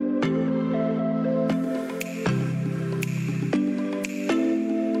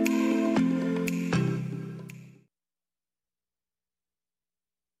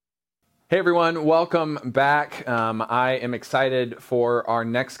Hey everyone, welcome back. I am excited for our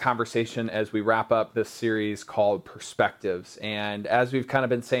next conversation as we wrap up this series called Perspectives. And as we've kind of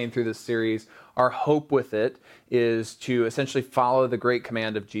been saying through this series, our hope with it is to essentially follow the great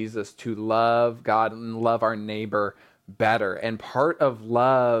command of Jesus to love God and love our neighbor better. And part of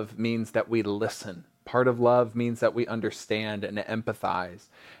love means that we listen. Part of love means that we understand and empathize.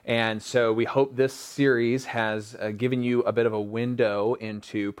 And so we hope this series has given you a bit of a window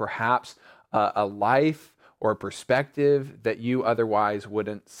into perhaps a life or a perspective that you otherwise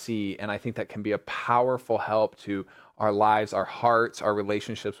wouldn't see. And I think that can be a powerful help to our lives, our hearts, our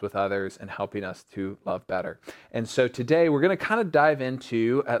relationships with others, and helping us to love better. And so today we're going to kind of dive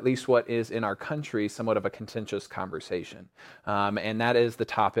into at least what is in our country somewhat of a contentious conversation. And that is the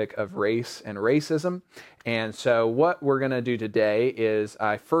topic of race and racism. And so what we're going to do today is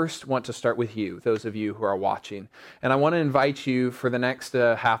I first want to start with you, those of you who are watching. And I want to invite you for the next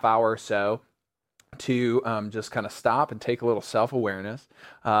half hour or so to just kind of stop and take a little self-awareness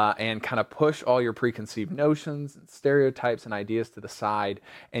and kind of push all your preconceived notions and stereotypes and ideas to the side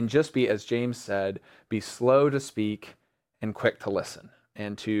and just be, as James said, be slow to speak and quick to listen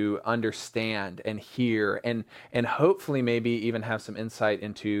and to understand and hear and hopefully maybe even have some insight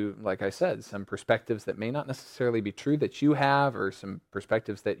into, like I said, some perspectives that may not necessarily be true that you have, or some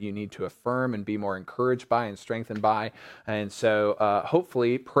perspectives that you need to affirm and be more encouraged by and strengthened by. And so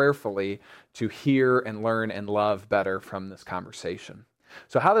hopefully, prayerfully, to hear and learn and love better from this conversation.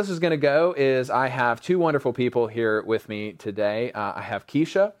 So how this is going to go is I have two wonderful people here with me today. I have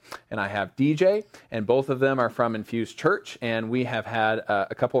Keisha and I have DJ, and both of them are from Infused Church, and we have had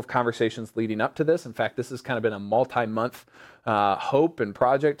a couple of conversations leading up to this. In fact, this has kind of been a multi-month hope and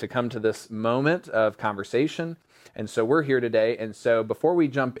project to come to this moment of conversation. And so we're here today. And so before we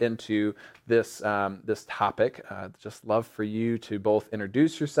jump into this this topic, just love for you to both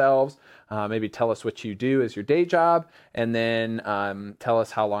introduce yourselves, maybe tell us what you do as your day job, and then tell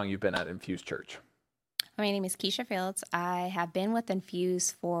us how long you've been at Infused Church. My name is Keisha Fields. I have been with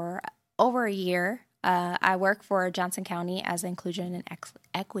Infuse for over a year. I work for Johnson County as an inclusion and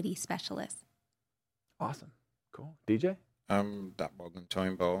equity specialist. Awesome. Cool. DJ? I'm Dakbogun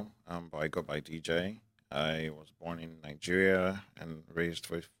Toyinbo, but I go by DJ. I was born in Nigeria and raised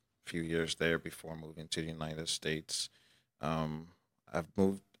for a few years there before moving to the United States. I've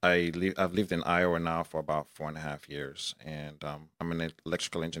lived in Iowa now for about 4.5 years, and I'm an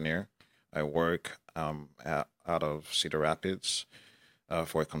electrical engineer. I work out of Cedar Rapids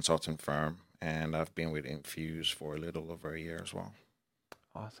for a consulting firm, and I've been with Infuse for a little over a year as well.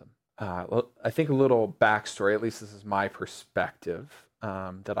 Awesome. Well, I think a little backstory, at least this is my perspective,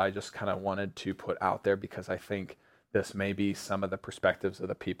 that I just kind of wanted to put out there because I think this may be some of the perspectives of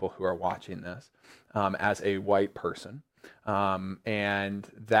the people who are watching this as a white person. And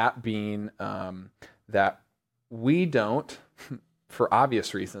that being that we don't, for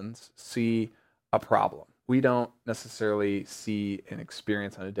obvious reasons, see a problem. We don't necessarily see and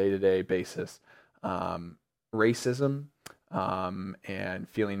experience on a day-to-day basis racism and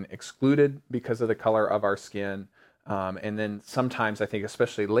feeling excluded because of the color of our skin. And then sometimes I think,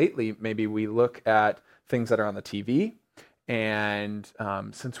 especially lately, maybe we look at things that are on the TV, and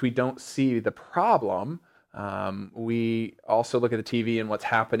since we don't see the problem, we also look at the TV and what's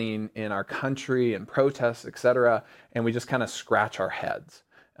happening in our country and protests, etc., and we just kind of scratch our heads.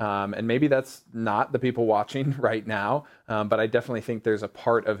 And maybe that's not the people watching right now, but I definitely think there's a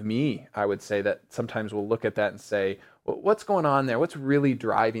part of me, I would say, that sometimes will look at that and say, well, what's going on there? What's really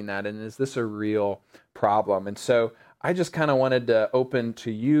driving that? And is this a real problem? And so I just kind of wanted to open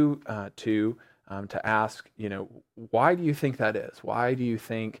to you to ask, why do you think that is? Why do you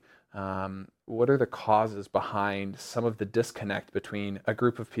think, what are the causes behind some of the disconnect between a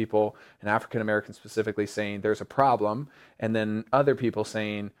group of people, and African Americans specifically, saying there's a problem, and then other people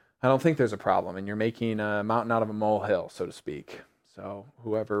saying, I don't think there's a problem, and you're making a mountain out of a molehill, so to speak. So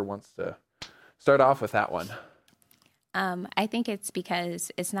whoever wants to start off with that one. I think it's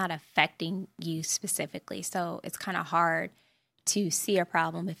because it's not affecting you specifically. So it's kind of hard to see a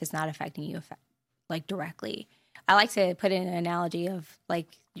problem if it's not affecting you directly. I like to put in an analogy of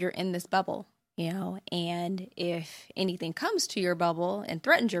you're in this bubble, and if anything comes to your bubble and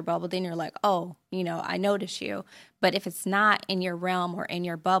threatens your bubble, then you're like, oh, I notice you. But if it's not in your realm or in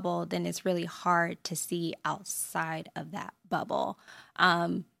your bubble, then it's really hard to see outside of that bubble.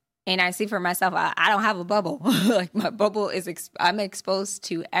 And I see for myself, I don't have a bubble. My bubble is, I'm exposed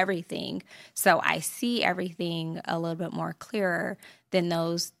to everything. So I see everything a little bit more clearer than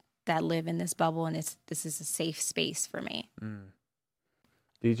those that live in this bubble. And this is a safe space for me.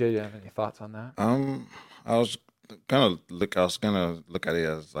 DJ, do you have any thoughts on that? I was I was gonna look at it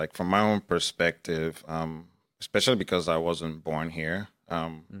as like from my own perspective, especially because I wasn't born here,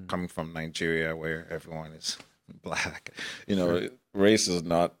 coming from Nigeria where everyone is black. Sure. Race is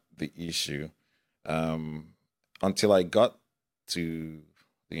not the issue. Until I got to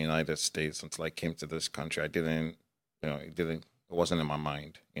the United States, until I came to this country, I didn't, it wasn't in my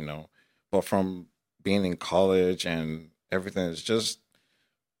mind. But from being in college and everything, it's just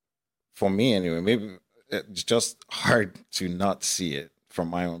for me anyway. Maybe it's just hard to not see it from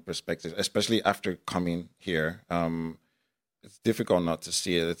my own perspective, especially after coming here. It's difficult not to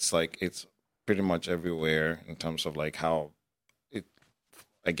see it. It's like it's pretty much everywhere in terms of like how it.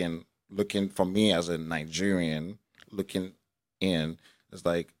 Again, looking for me as a Nigerian, looking in, it's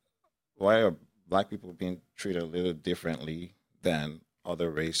like why are black people being treated a little differently than other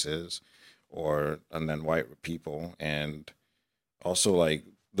races, and then white people, and also like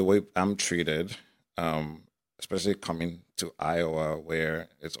the way I'm treated, especially coming to Iowa where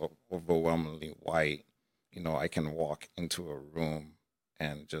it's overwhelmingly white. I can walk into a room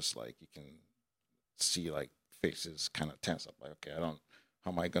and just like you can see like faces kind of tense up. Like, okay,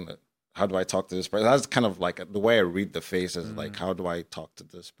 how do I talk to this person? That's kind of like the way I read the faces. Like, how do I talk to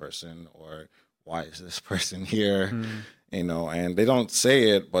this person, or why is this person here? And they don't say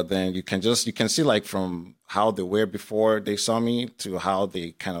it, but then you can see like from how they were before they saw me to how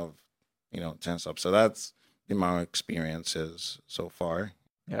they kind of, tense up. So that's been my experiences so far.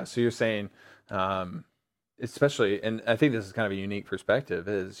 Yeah. So you're saying, especially, and I think this is kind of a unique perspective,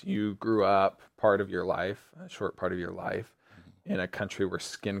 is you grew up a short part of your life in a country where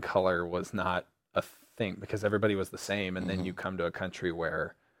skin color was not a thing because everybody was the same. And then you come to a country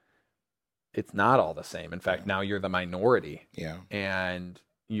where it's not all the same. In fact, now you're the minority. Yeah. And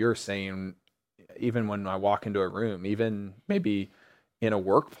you're saying, even when I walk into a room, even maybe in a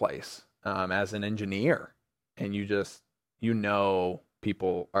workplace, as an engineer, and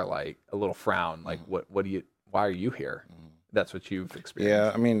people are like a little frown, like, why are you here? That's what you've experienced.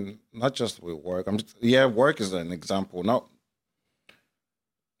 Yeah. I mean, not just with work. Work is an example.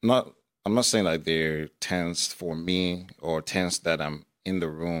 I'm not saying like they're tense for me or tense that I'm in the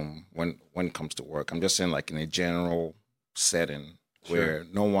room when it comes to work. I'm just saying like in a general setting where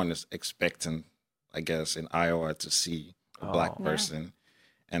no one is expecting, I guess, in Iowa to see a black person.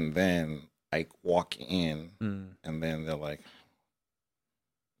 And then I walk in and then they're like,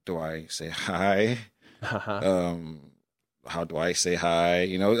 do I say hi? How do I say hi?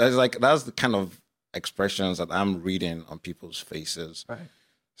 That's the kind of expressions that I'm reading on people's faces. Right.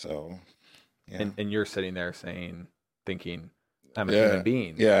 So, yeah. And you're sitting there thinking, I'm a human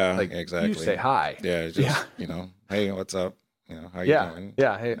being. Yeah, like, exactly. You say hi. Yeah, just, hey, what's up? How you doing?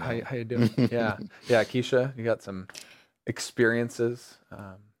 Yeah, hey, how you doing? Yeah. Keisha, you got some experiences?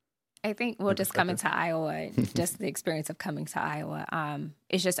 I think we'll just coming to Iowa, just the experience of coming to Iowa,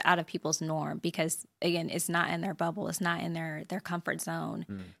 is just out of people's norm because, again, it's not in their bubble. It's not in their comfort zone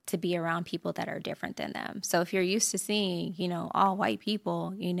to be around people that are different than them. So if you're used to seeing, all white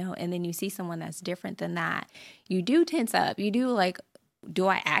people, and then you see someone that's different than that, you do tense up. You do like, do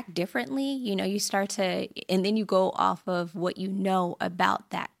I act differently? You start to, and then you go off of what you know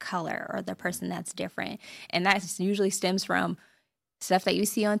about that color or the person that's different. And that usually stems from stuff that you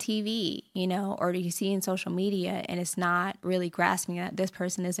see on TV, or you see in social media, and it's not really grasping that this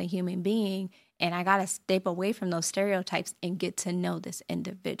person is a human being, and I got to step away from those stereotypes and get to know this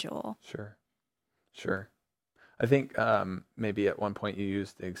individual. Sure. I think maybe at one point you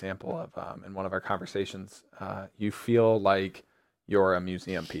used the example of, in one of our conversations, you feel like you're a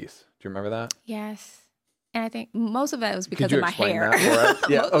museum piece. Do you remember that? Yes. And I think most of it was because of my hair. That for us?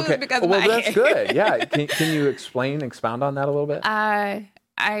 Yeah. Okay. Because of my that's hair. good. Yeah. Can you expound on that a little bit? I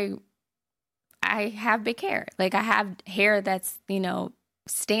have big hair. Like I have hair that's,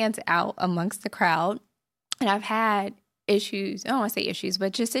 stands out amongst the crowd. And I've had issues, I don't want to say issues,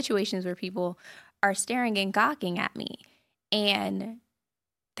 but just situations where people are staring and gawking at me. And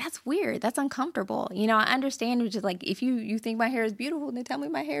that's weird. That's uncomfortable. I understand, which is like, if you think my hair is beautiful, then tell me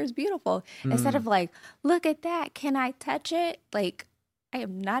my hair is beautiful. Instead of like, look at that. Can I touch it? Like, I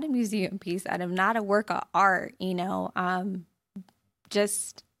am not a museum piece. I am not a work of art,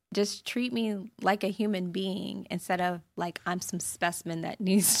 just treat me like a human being instead of like I'm some specimen that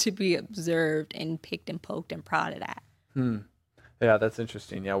needs to be observed and picked and poked and prodded at. Yeah, that's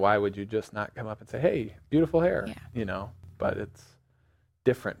interesting. Yeah. Why would you just not come up and say, hey, beautiful hair? Yeah. But it's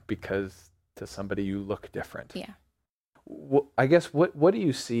different because to somebody you look different. Yeah. I guess what do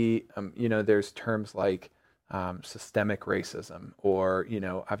you see? There's terms like systemic racism, or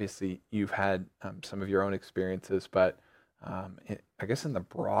obviously you've had some of your own experiences, but I guess in the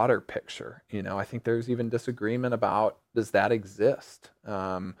broader picture, I think there's even disagreement about, does that exist?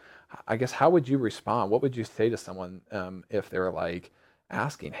 I guess, how would you respond? What would you say to someone if they're like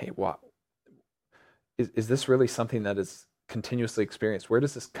asking, hey, what is this really something that is continuously experienced? Where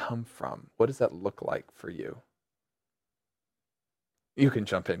does this come from? What does that look like for you? You can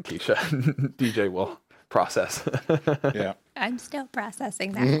jump in, Keisha. DJ will process. Yeah. I'm still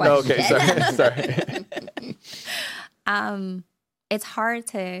processing that question. Okay, sorry. It's hard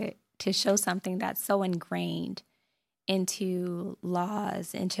to show something that's so ingrained into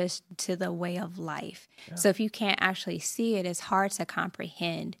laws, into to the way of life. Yeah. So if you can't actually see it, it's hard to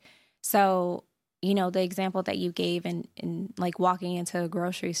comprehend. So, the example that you gave in like walking into a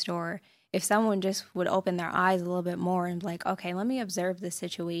grocery store, if someone just would open their eyes a little bit more and be like, okay, let me observe this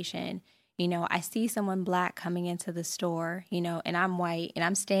situation. I see someone Black coming into the store, and I'm white, and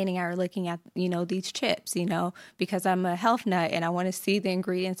I'm standing there looking at, these chips, because I'm a health nut and I want to see the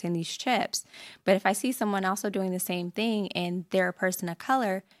ingredients in these chips. But if I see someone also doing the same thing and they're a person of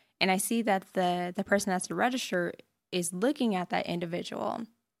color, and I see that the person that's the register is looking at that individual,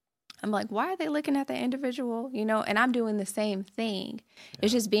 I'm like, why are they looking at the individual? And I'm doing the same thing. Yeah.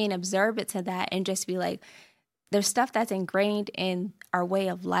 It's just being observant to that and just be like, there's stuff that's ingrained in our way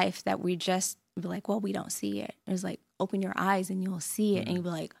of life that we just be like, well, we don't see it. It's like, open your eyes and you'll see it. And you'll be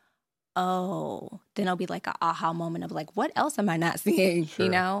like, oh, then it'll be like an aha moment of like, what else am I not seeing? Sure,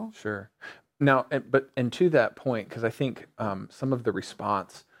 Sure. Now, and to that point, because I think some of the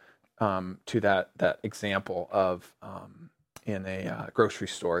response to that example of in a grocery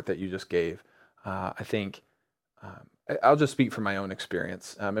store that you just gave, I think I'll just speak from my own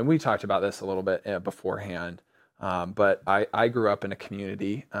experience. And we talked about this a little bit beforehand. But I grew up in a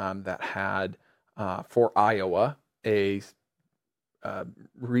community that had, for Iowa, a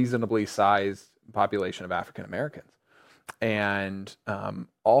reasonably sized population of African Americans. And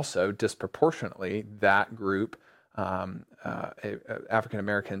also, disproportionately, that group, African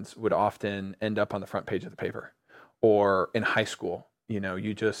Americans, would often end up on the front page of the paper. Or in high school,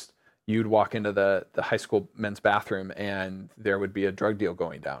 you'd walk into the high school men's bathroom and there would be a drug deal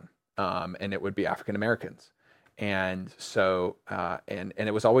going down, and it would be African Americans. And so, and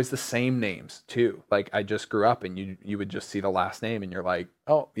it was always the same names too. Like, I just grew up and you would just see the last name and you're like,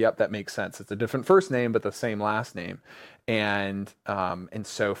 oh, yep, that makes sense. It's a different first name, but the same last name. And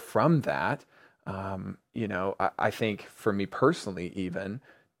so from that, I think for me personally, even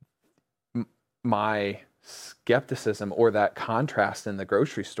my skepticism or that contrast in the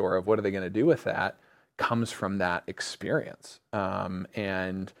grocery store of what are they going to do with that comes from that experience.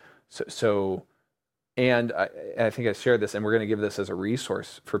 And I think I shared this, and we're going to give this as a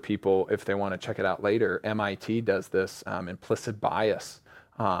resource for people if they want to check it out later. MIT does this implicit bias.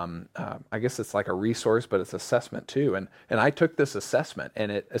 I guess it's like a resource, but it's assessment too. And I took this assessment,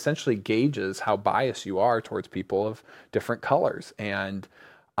 and it essentially gauges how biased you are towards people of different colors. And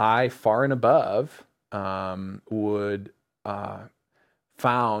I, far and above, would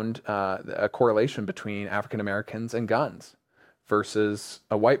found a correlation between African Americans and guns versus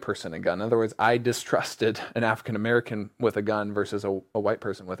a white person and gun. In other words, I distrusted an African American with a gun versus a white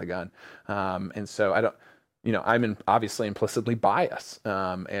person with a gun. And so I'm obviously implicitly biased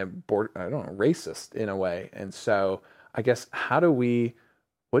and racist in a way. And so I guess,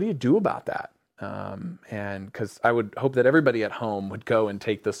 what do you do about that? And because I would hope that everybody at home would go and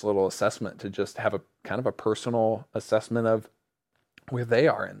take this little assessment to just have a kind of a personal assessment of where they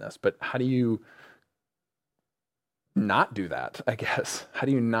are in this. But how do you not do that, I guess? How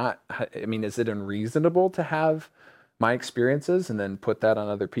do you not, is it unreasonable to have my experiences and then put that on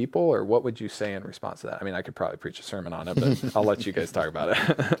other people? Or what would you say in response to that? I could probably preach a sermon on it, but I'll let you guys talk about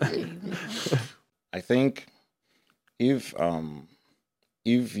it. I think if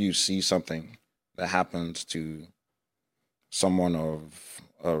you see something that happens to someone of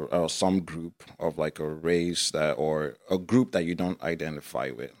some group of like a race or a group that you don't identify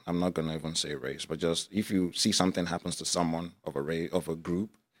with. I'm not going to even say race, but just if you see something happens to someone of a race, of a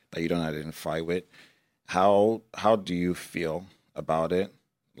group that you don't identify with, how do you feel about it?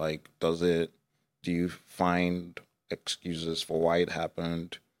 Like, do you find excuses for why it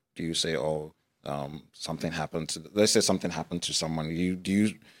happened? Do you say, something happened let's say something happened to someone. Do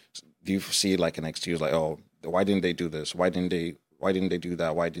you see like an excuse, like, oh, why didn't they do this? Why didn't they do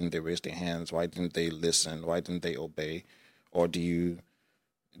that? Why didn't they raise their hands? Why didn't they listen? Why didn't they obey? Or do you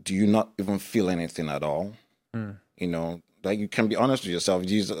not even feel anything at all? Like, you can be honest with yourself.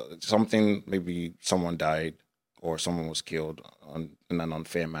 Something, maybe someone died or someone was killed in an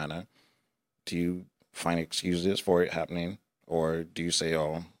unfair manner. Do you find excuses for it happening? Or do you say,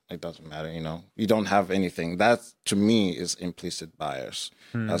 oh, it doesn't matter, you don't have anything. That to me is implicit bias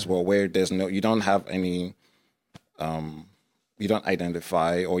as well, where you don't have any, you don't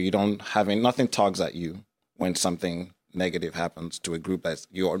identify, or you don't have nothing tugs at you when something negative happens to a group that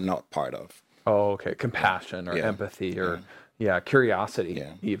you're not part of. Oh, okay. Compassion or empathy or curiosity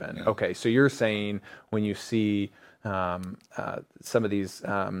even. Yeah. Okay. So you're saying when you see some of these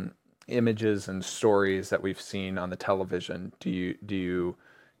images and stories that we've seen on the television, do you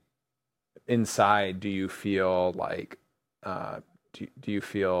inside, do you feel like, do you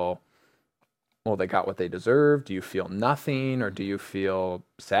feel, well, they got what they deserve? Do you feel nothing, or do you feel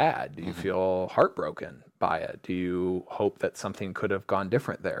sad? Do you feel heartbroken by it? Do you hope that something could have gone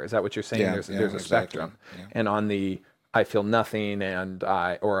different there? Is that what you're saying? There's a spectrum. Yeah. And on the, I feel nothing and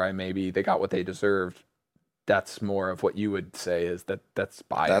I maybe they got what they deserved, that's more of what you would say is that's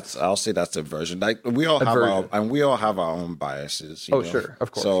bias. I'll say that's a version. Like we all have our own biases. You know? Sure,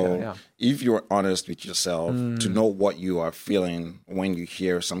 of course. So if you're honest with yourself to know what you are feeling when you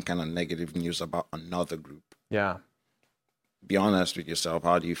hear some kind of negative news about another group, be honest with yourself.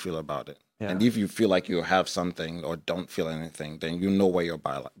 How do you feel about it? Yeah. And if you feel like you have something or don't feel anything, then you know where your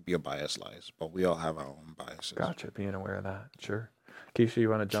bias lies. But we all have our own biases. Gotcha. Being aware of that. Sure. Keisha, you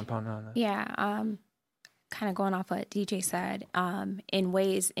want to jump on that? Yeah. Kind of going off what DJ said, in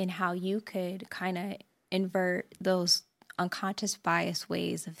ways in how you could kind of invert those unconscious bias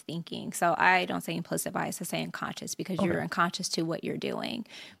ways of thinking. So I don't say implicit bias, I say unconscious, because you're unconscious to what you're doing,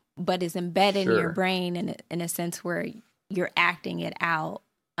 but it's embedded in your brain in a sense where you're acting it out,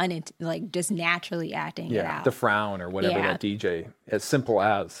 like just naturally acting it out. The frown or whatever that DJ, as simple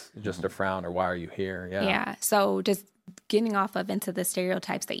as just a frown or why are you here? Yeah. So just getting off of into the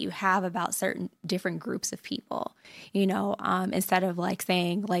stereotypes that you have about certain different groups of people, instead of like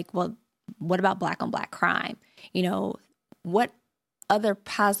saying like, well, what about black on black crime? What other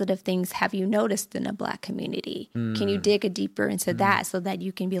positive things have you noticed in a black community? Can you dig a deeper into that so that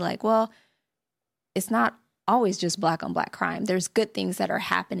you can be like, well, it's not always just black on black crime. There's good things that are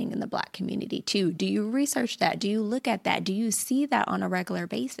happening in the black community too. Do you research that? Do you look at that? Do you see that on a regular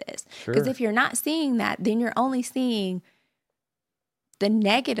basis? Because if you're not seeing that, then you're only seeing the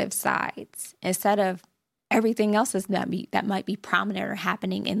negative sides instead of everything else that might be prominent or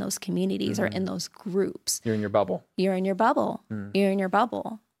happening in those communities or in those groups. You're in your bubble. You're in your bubble. You're in your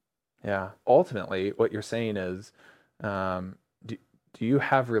bubble. Yeah. Ultimately, what you're saying is, do you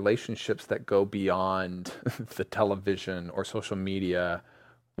have relationships that go beyond the television or social media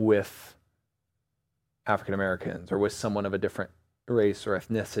with African Americans or with someone of a different race or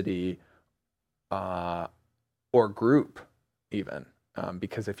ethnicity or group even?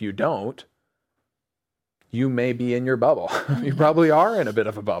 Because if you don't, you may be in your bubble. You probably are in a bit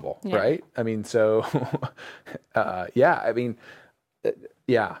of a bubble, right? I mean, so,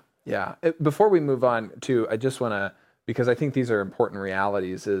 Before we move on to, I just want to, because I think these are important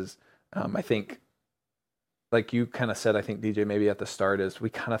realities, is I think, like you kind of said, I think, DJ, maybe at the start, is we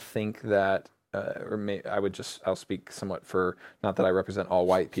kind of think that, I'll speak somewhat for, not that I represent all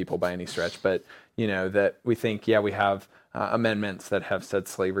white people by any stretch, but, that we think, we have amendments that have said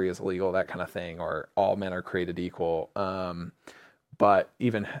slavery is illegal, that kind of thing, or all men are created equal. But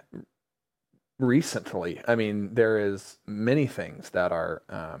even recently, I mean, there is many things that are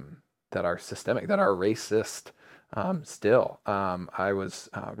systemic, that are racist. Still, I was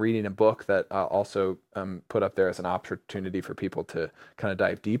reading a book that I'll also put up there as an opportunity for people to kind of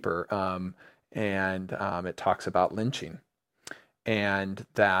dive deeper. And it talks about lynching, and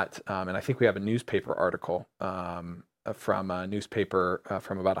that, and I think we have a newspaper article from a newspaper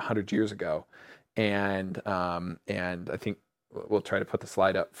from about 100 years ago, and I think we'll try to put the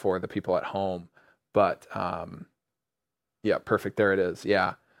slide up for the people at home. But perfect, there it is.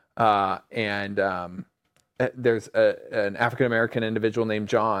 There's an African American individual named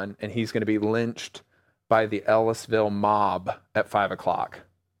John, and he's going to be lynched by the Ellisville mob at 5:00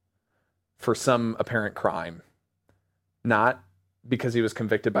 for some apparent crime. Not because he was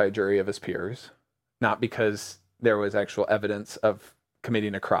convicted by a jury of his peers, not because there was actual evidence of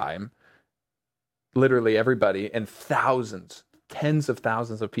committing a crime. Literally everybody, and thousands, tens of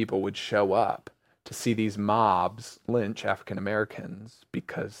thousands of people would show up to see these mobs lynch African Americans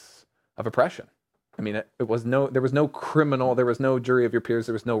because of oppression. I mean, there was no criminal, there was no jury of your peers,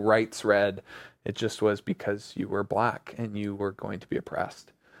 there was no rights read. It just was because you were black and you were going to be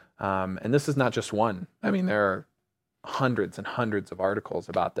oppressed. And this is not just one. I mean, there are hundreds and hundreds of articles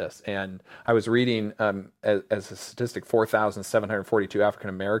about this. And I was reading, as a statistic, 4,742 African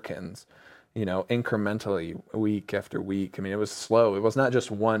Americans, incrementally week after week. I mean, it was slow. It was not just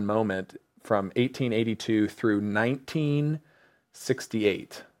one moment from 1882 through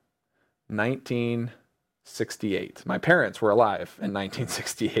 1968. 1968. My parents were alive in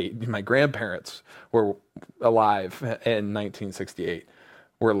 1968. My grandparents were alive in 1968,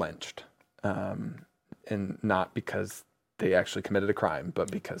 were lynched. And not because they actually committed a crime,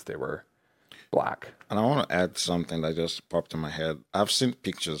 but because they were Black. And I want to add something that just popped in my head. I've seen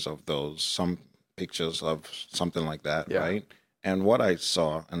pictures of those, some pictures of something like that, Yeah. right? And what I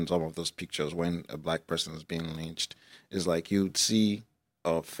saw in some of those pictures when a Black person is being lynched is like you'd see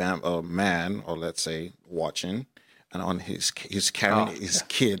a man, or let's say, watching, and on he's carrying his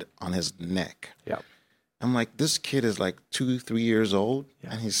kid on his neck. Yeah. I'm like, this kid is like 2-3 years old,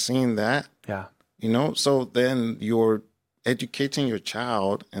 and he's seeing that. Yeah. So then you're educating your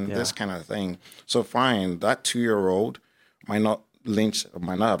child and this kind of thing. So fine, that 2-year-old might not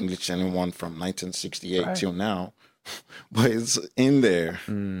have lynched anyone from 1968 till now, but it's in there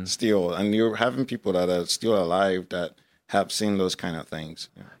still. And you're having people that are still alive that have seen those kind of things.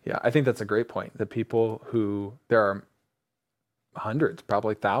 Yeah, I think that's a great point. The people there are hundreds,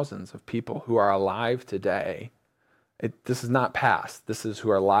 probably thousands of people who are alive today. This is not past. This is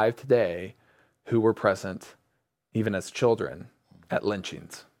who are alive today, who were present even as children at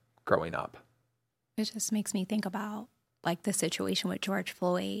lynchings growing up. It just makes me think about like the situation with George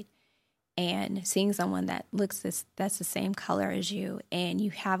Floyd and seeing someone that that's the same color as you, and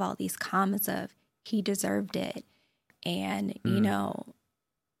you have all these comments of he deserved it. And,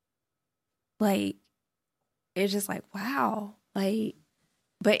 like, it's just like, wow. Like,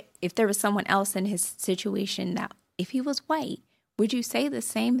 but if there was someone else in his situation that if he was white, would you say the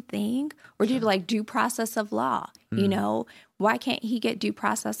same thing? Or do you like due process of law? Why can't he get due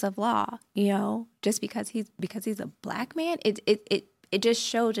process of law? Just because he's a Black man? It just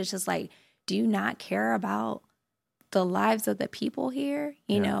shows, it's just like, do you not care about the lives of the people here?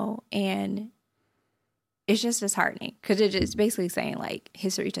 And it's just disheartening because it's basically saying like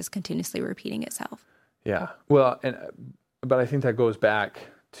history just continuously repeating itself. Yeah. Well, but I think that goes back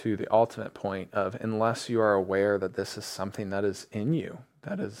to the ultimate point of, unless you are aware that this is something that is in you,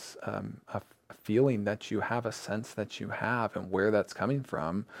 that is a feeling that you have, a sense that you have, and where that's coming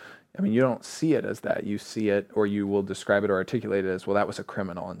from. I mean, you don't see it as that. You see it, or you will describe it or articulate it as, well, that was a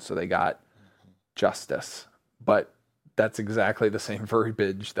criminal, and so they got justice. But that's exactly the same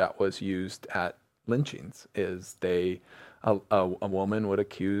verbiage that was used at lynchings. Is a woman would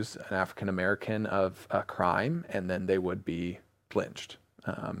accuse an African American of a crime, and then they would be lynched.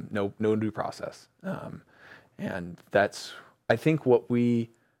 No due process. And that's, I think, what we,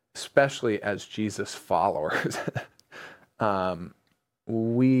 especially as Jesus followers, that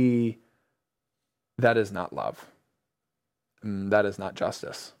is not love. That is not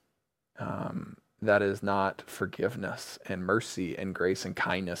justice. That is not forgiveness and mercy and grace and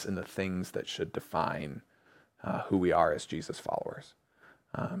kindness and the things that should define who we are as Jesus followers.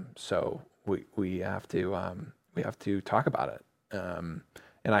 So we have to talk about it. And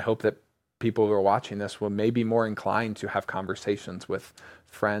I hope that people who are watching this will maybe more inclined to have conversations with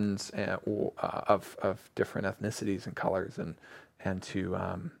friends of different ethnicities and colors, and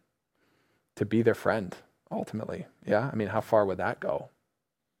to be their friend ultimately. Yeah, I mean, how far would that go?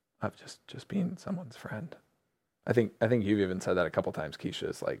 Of just being someone's friend. I think you've even said that a couple times, Keisha.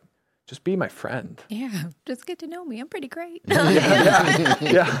 Is like, just be my friend. Yeah, just get to know me. I'm pretty great.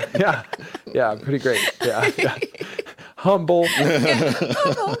 Yeah, pretty great. Yeah. Humble.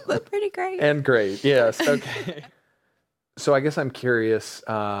 Humble, but pretty great. And great, yes. Okay. So I guess I'm curious,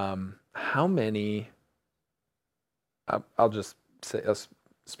 how many, I'll just say, I'll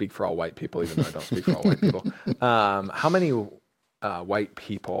speak for all white people, even though I don't speak for all white people. How many white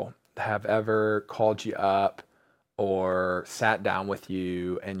people have ever called you up or sat down with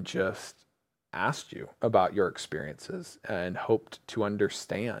you and just asked you about your experiences and hoped to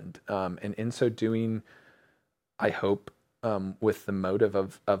understand? And in so doing, I hope with the motive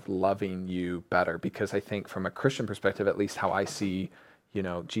of loving you better, because I think from a Christian perspective, at least how I see,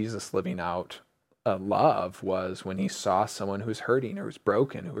 Jesus living out love was when he saw someone who's hurting, or who's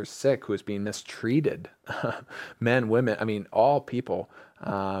broken, who was sick, who was being mistreated, men, women, I mean, all people,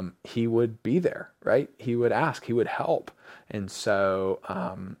 he would be there, right? He would ask, he would help. And so,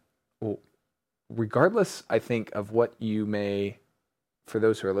 regardless, I think, of what you may, for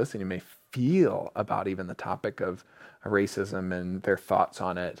those who are listening, you may feel about even the topic of racism and their thoughts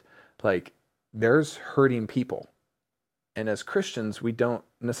on it, like, there's hurting people. And as Christians, we don't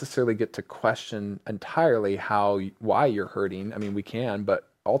necessarily get to question entirely why you're hurting. I mean, we can, but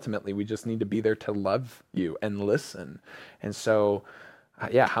ultimately we just need to be there to love you and listen. And so,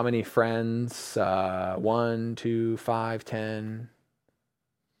 how many friends, 1, 2, 5, 10,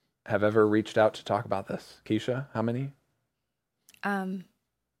 have ever reached out to talk about this? Keisha, how many?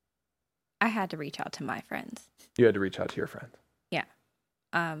 I had to reach out to my friends. You had to reach out to your friends. Yeah.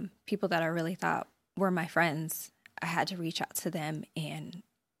 People that I really thought were my friends, I had to reach out to them, and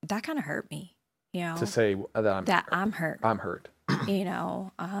that kind of hurt me, To say that I'm hurt. I'm hurt.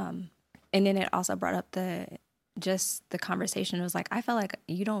 And then it also brought up the conversation. It was like, I felt like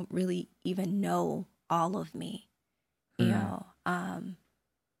you don't really even know all of me, and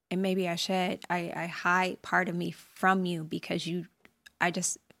maybe I hide part of me from you because I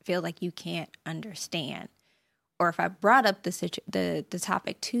just feel like you can't understand. Or if I brought up the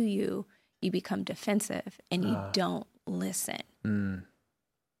topic to you, you become defensive and you don't listen.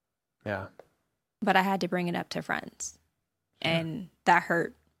 Yeah. But I had to bring it up to friends, and that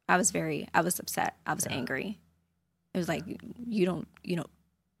hurt. I was upset. I was angry. It was like, you don't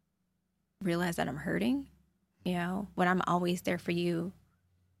realize that I'm hurting, when I'm always there for you.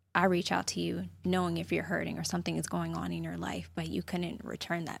 I reach out to you knowing if you're hurting or something is going on in your life, but you couldn't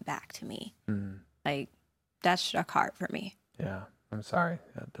return that back to me. Like, that struck hard for me. Yeah. I'm sorry.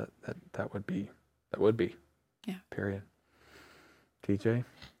 That would be. Yeah. Period. TJ?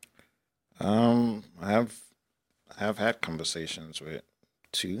 I have had conversations with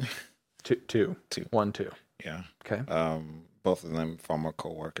two. Two. One, two. Yeah. Okay. Both of them former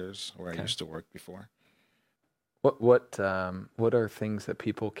coworkers where I used to work before. What are things that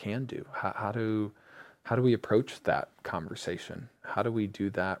people can do? How do we approach that conversation? How do we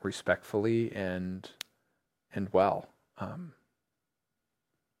do that respectfully and well?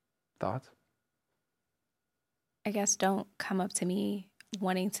 Thoughts? I guess don't come up to me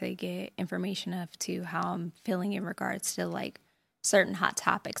wanting to get information of to how I'm feeling in regards to like certain hot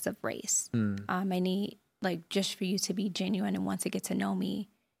topics of race. I need like just for you to be genuine and want to get to know me,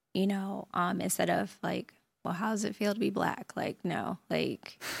 instead of like, well, how does it feel to be Black? Like, no,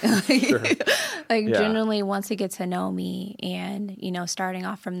 like, Sure. genuinely want to get to know me, and, starting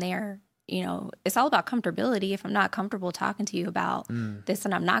off from there, it's all about comfortability. If I'm not comfortable talking to you about this,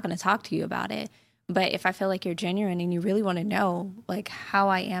 then I'm not going to talk to you about it. But if I feel like you're genuine and you really want to know like how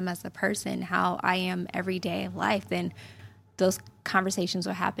I am as a person, how I am every day of life, then those conversations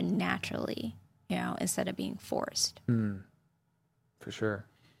will happen naturally, instead of being forced. For sure.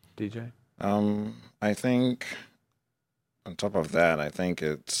 DJ? I think on top of that, I think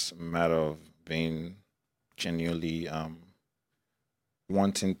it's a matter of being genuinely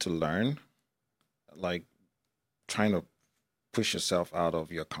wanting to learn, like trying to push yourself out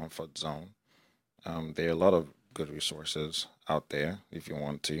of your comfort zone. There are a lot of good resources out there if you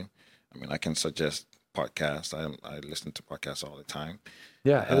want to. I mean, I can suggest podcasts. I listen to podcasts all the time.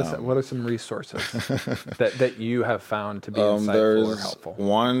 Yeah. What are some resources that you have found to be insightful or helpful?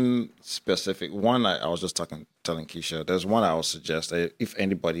 One specific one I was just telling Keisha. There's one I would suggest if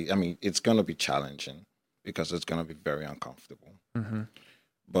anybody. I mean, it's going to be challenging because it's going to be very uncomfortable.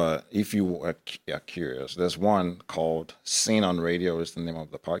 But if you are curious, there's one called Scene on Radio is the name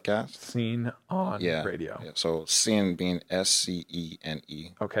of the podcast. Scene on Radio. Yeah. So Scene being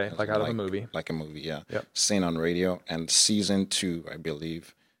SCENE. Okay, like out of a movie. Like a movie, yeah. Yep. Scene on Radio. And season 2, I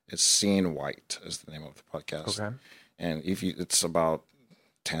believe, is Seeing White is the name of the podcast. Okay. And it's about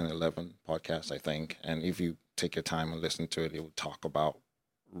 10, 11 podcasts, I think. And if you take your time and listen to it, it will talk about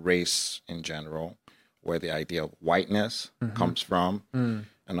race in general, where the idea of whiteness comes from.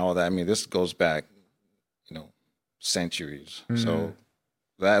 And all that. I mean, this goes back, centuries. So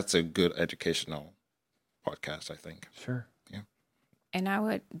that's a good educational podcast, I think. Sure. Yeah.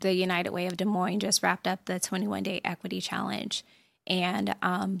 And the United Way of Des Moines just wrapped up the 21-day equity challenge. And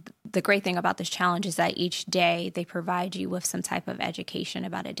the great thing about this challenge is that each day they provide you with some type of education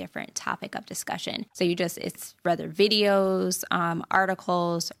about a different topic of discussion. So it's whether videos,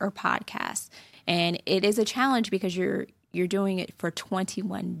 articles, or podcasts. And it is a challenge because you're doing it for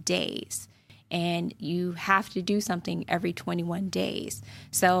 21 days, and you have to do something every 21 days.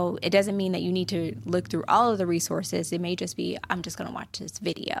 So it doesn't mean that you need to look through all of the resources. It may just be, I'm just going to watch this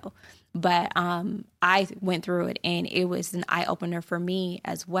video. But I went through it, and it was an eye-opener for me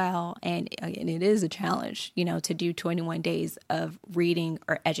as well. And it is a challenge, to do 21 days of reading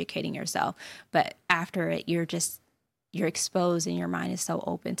or educating yourself. But after it, you're exposed, and your mind is so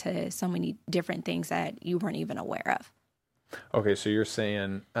open to so many different things that you weren't even aware of. Okay, so you're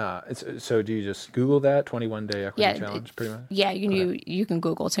saying, so do you just Google that 21-day equity challenge pretty much? Yeah, you can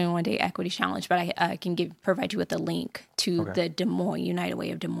Google 21-day equity challenge, but I can provide you with a link to the Des Moines, United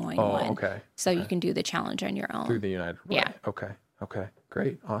Way of Des Moines one. Okay. So you can do the challenge on your own. Through the United Way. Yeah. Okay.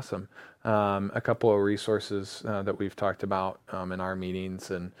 Great. Awesome. A couple of resources that we've talked about in our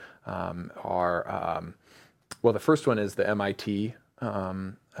meetings and are, the first one is the MIT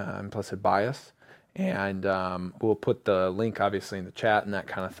implicit bias. And we'll put the link obviously in the chat and that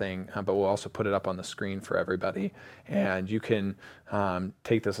kind of thing, but we'll also put it up on the screen for everybody. And you can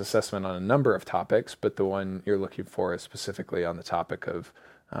take this assessment on a number of topics, but the one you're looking for is specifically on the topic of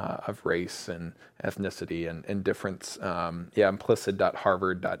race and ethnicity and difference.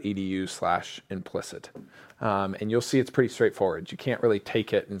 implicit.harvard.edu/implicit. And you'll see it's pretty straightforward. You can't really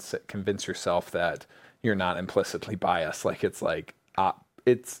take it and convince yourself that you're not implicitly biased.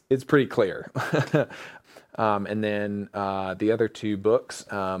 It's pretty clear. And then the other two books,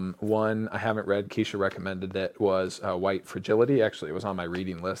 one I haven't read, Keisha recommended it, was White Fragility. Actually, it was on my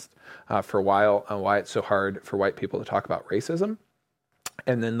reading list for a while, Why It's So Hard for White People to Talk About Racism.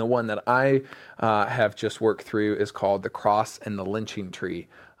 And then the one that I have just worked through is called The Cross and the Lynching Tree.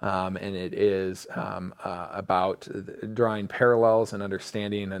 And it is about drawing parallels and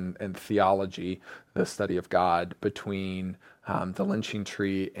understanding and theology, the study of God, between the lynching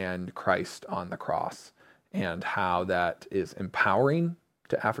tree and Christ on the cross, and how that is empowering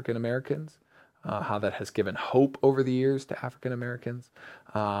to African Americans, how that has given hope over the years to African Americans,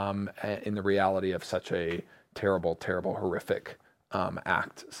 in the reality of such a terrible, terrible, horrific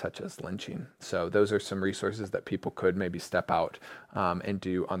act such as lynching. So those are some resources that people could maybe step out and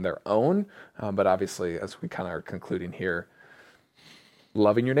do on their own. But obviously, as we kind of are concluding here,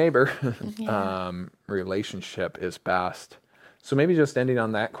 loving your neighbor, relationship is best. So maybe just ending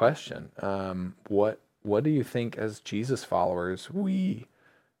on that question, what do you think as Jesus followers we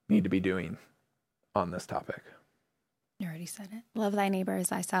need to be doing on this topic? You already said it. Love thy neighbor as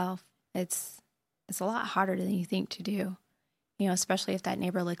thyself. It's a lot harder than you think to do, especially if that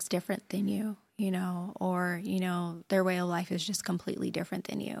neighbor looks different than you, or, their way of life is just completely different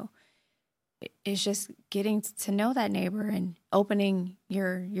than you. It's just getting to know that neighbor and opening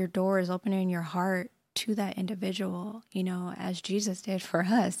your doors, opening your heart to that individual, as Jesus did for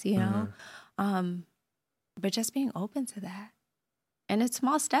us, but just being open to that. And it's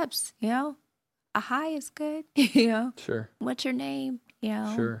small steps, a hi is good, Sure. What's your name,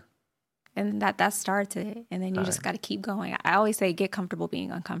 Sure. And that starts it. And then you just got to keep going. I always say, get comfortable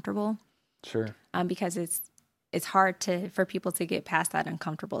being uncomfortable. Sure. Because it's hard for people to get past that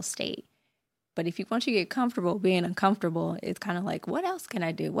uncomfortable state. But once you get comfortable being uncomfortable, it's kind of like, what else can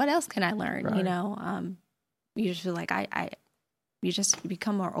I do? What else can I learn? Right. You just feel like you just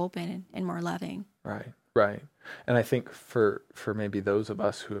become more open and more loving. Right. And I think for maybe those of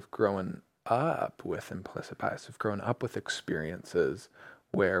us who have grown up with implicit bias, who've grown up with experiences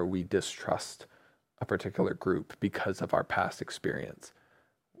where we distrust a particular group because of our past experience,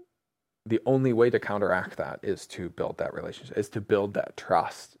 the only way to counteract that is to build that relationship, is to build that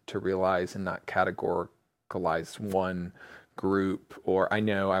trust, to realize and not categorize one group. Or I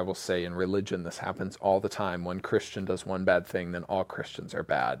know I will say in religion, this happens all the time. One Christian does one bad thing, then all Christians are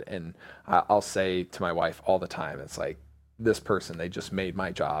bad. And I'll say to my wife all the time, it's like, this person, they just made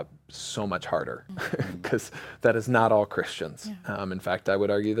my job so much harder, because that is not all Christians. Yeah. In fact, I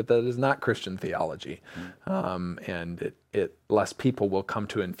would argue that is not Christian theology. And it less people will come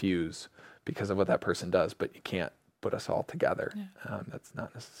to infuse because of what that person does, but you can't put us all together. Yeah. That's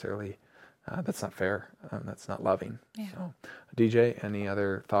not necessarily, that's not fair. That's not loving. Yeah. So, DJ, any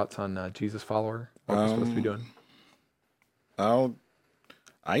other thoughts on Jesus follower? What we're supposed to be doing?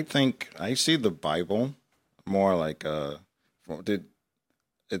 I think I see the Bible more like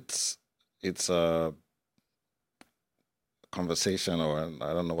it's a conversation, or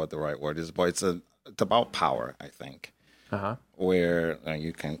I don't know what the right word is, but it's about power, I think. Where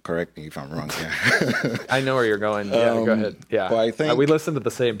you can correct me if I'm wrong here. I know where you're going. Yeah, go ahead. Yeah, well, I think we listened to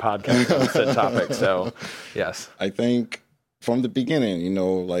the same podcast on said topic, so yes. I think from the beginning,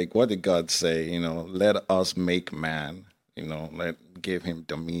 like what did God say? Let us make man. Give him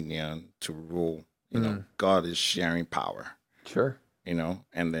dominion to rule. God is sharing power. Sure. And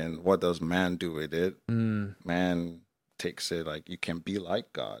then what does man do with it? Man takes it like, you can be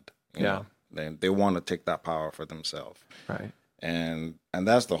like God. You know? Then they want to take that power for themselves. Right. And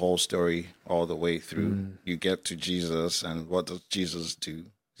that's the whole story all the way through. You get to Jesus, and what does Jesus do?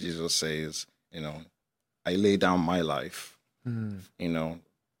 Jesus says, I lay down my life.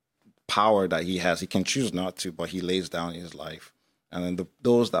 Power that he has, he can choose not to, but he lays down his life. And then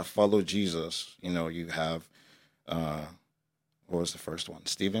those that follow Jesus, you have, what was the first one?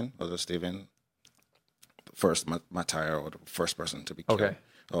 Stephen? Was it Stephen? First martyr, or the first person to be killed. Okay.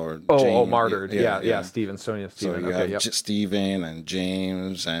 Or martyred. Yeah. Stephen. So you have Stephen and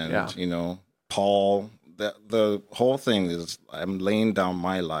James and, Paul. The whole thing is, I'm laying down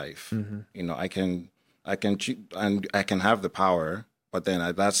my life. I can have the power, but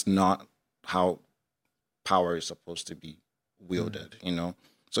then that's not how power is supposed to be wielded,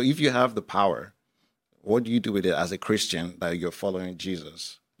 So if you have the power, what do you do with it as a Christian that you're following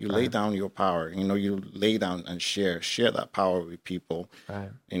Jesus? You lay down your power, you lay down and share that power with people.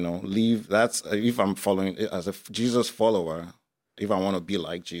 Right. Leave, that's, if I'm following as a Jesus follower, if I want to be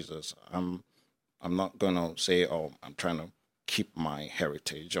like Jesus, I'm not going to say, oh, I'm trying to keep my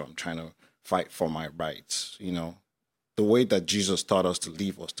heritage, or I'm trying to fight for my rights. The way that Jesus taught us to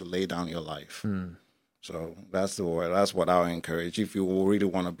live was to lay down your life. So that's the way, that's what I would encourage. If you really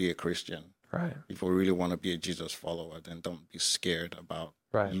want to be a Christian, right. If you really want to be a Jesus follower, then don't be scared about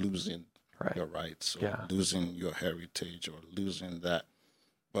losing your rights, or losing your heritage, or losing that,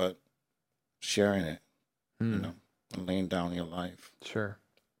 but sharing it, and laying down your life. Sure.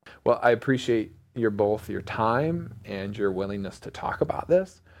 Well, I appreciate both your time and your willingness to talk about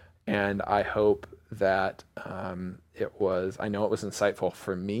this. And I hope that I know it was insightful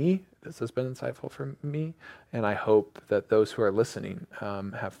for me. This has been insightful for me. And I hope that those who are listening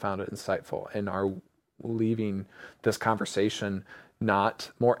have found it insightful and are leaving this conversation not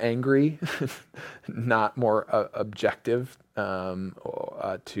more angry, not more objective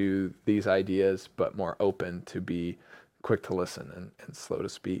to these ideas, but more open to be quick to listen and slow to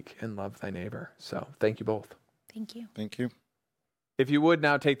speak and love thy neighbor. So thank you both. Thank you. Thank you. If you would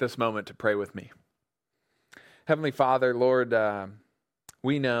now take this moment to pray with me. Heavenly Father, Lord,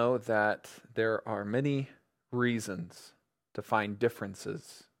 we know that there are many reasons to find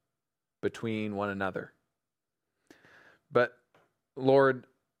differences between one another. But Lord,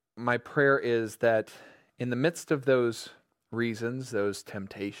 my prayer is that in the midst of those reasons, those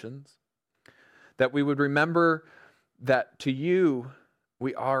temptations, that we would remember that to you,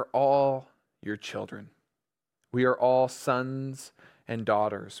 we are all your children. We are all sons and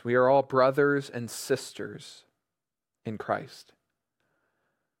daughters. We are all brothers and sisters in Christ.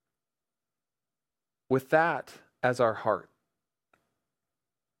 With that as our heart,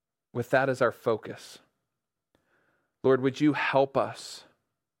 with that as our focus, Lord, would you help us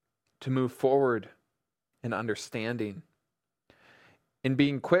to move forward in understanding, in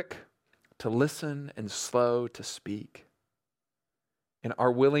being quick to listen and slow to speak, in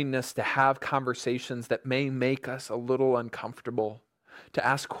our willingness to have conversations that may make us a little uncomfortable, to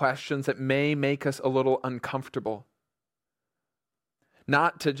ask questions that may make us a little uncomfortable.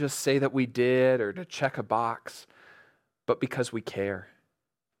 Not to just say that we did or to check a box, but because we care.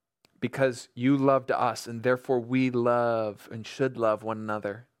 Because you loved us and therefore we love and should love one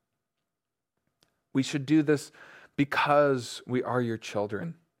another. We should do this because we are your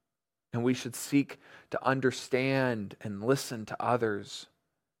children. And we should seek to understand and listen to others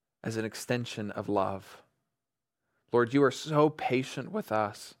as an extension of love. Lord, you are so patient with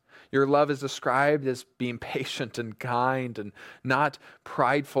us. Your love is described as being patient and kind and not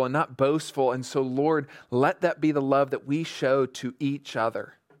prideful and not boastful. And so, Lord, let that be the love that we show to each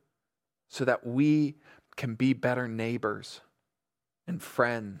other so that we can be better neighbors and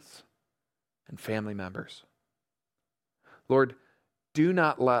friends and family members. Lord, do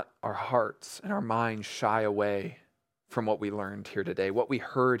not let our hearts and our minds shy away from what we learned here today, what we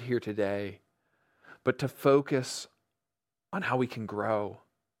heard here today, but to focus on how we can grow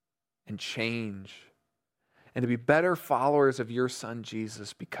and change and to be better followers of your Son,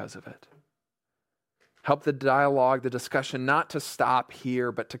 Jesus, because of it. Help the dialogue, the discussion, not to stop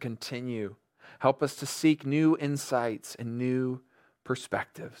here, but to continue. Help us to seek new insights and new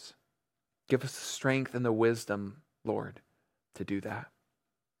perspectives. Give us the strength and the wisdom, Lord, to do that.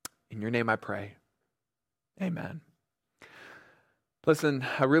 In your name I pray. Amen. Listen,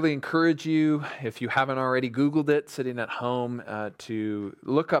 I really encourage you, if you haven't already Googled it, sitting at home, to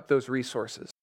look up those resources.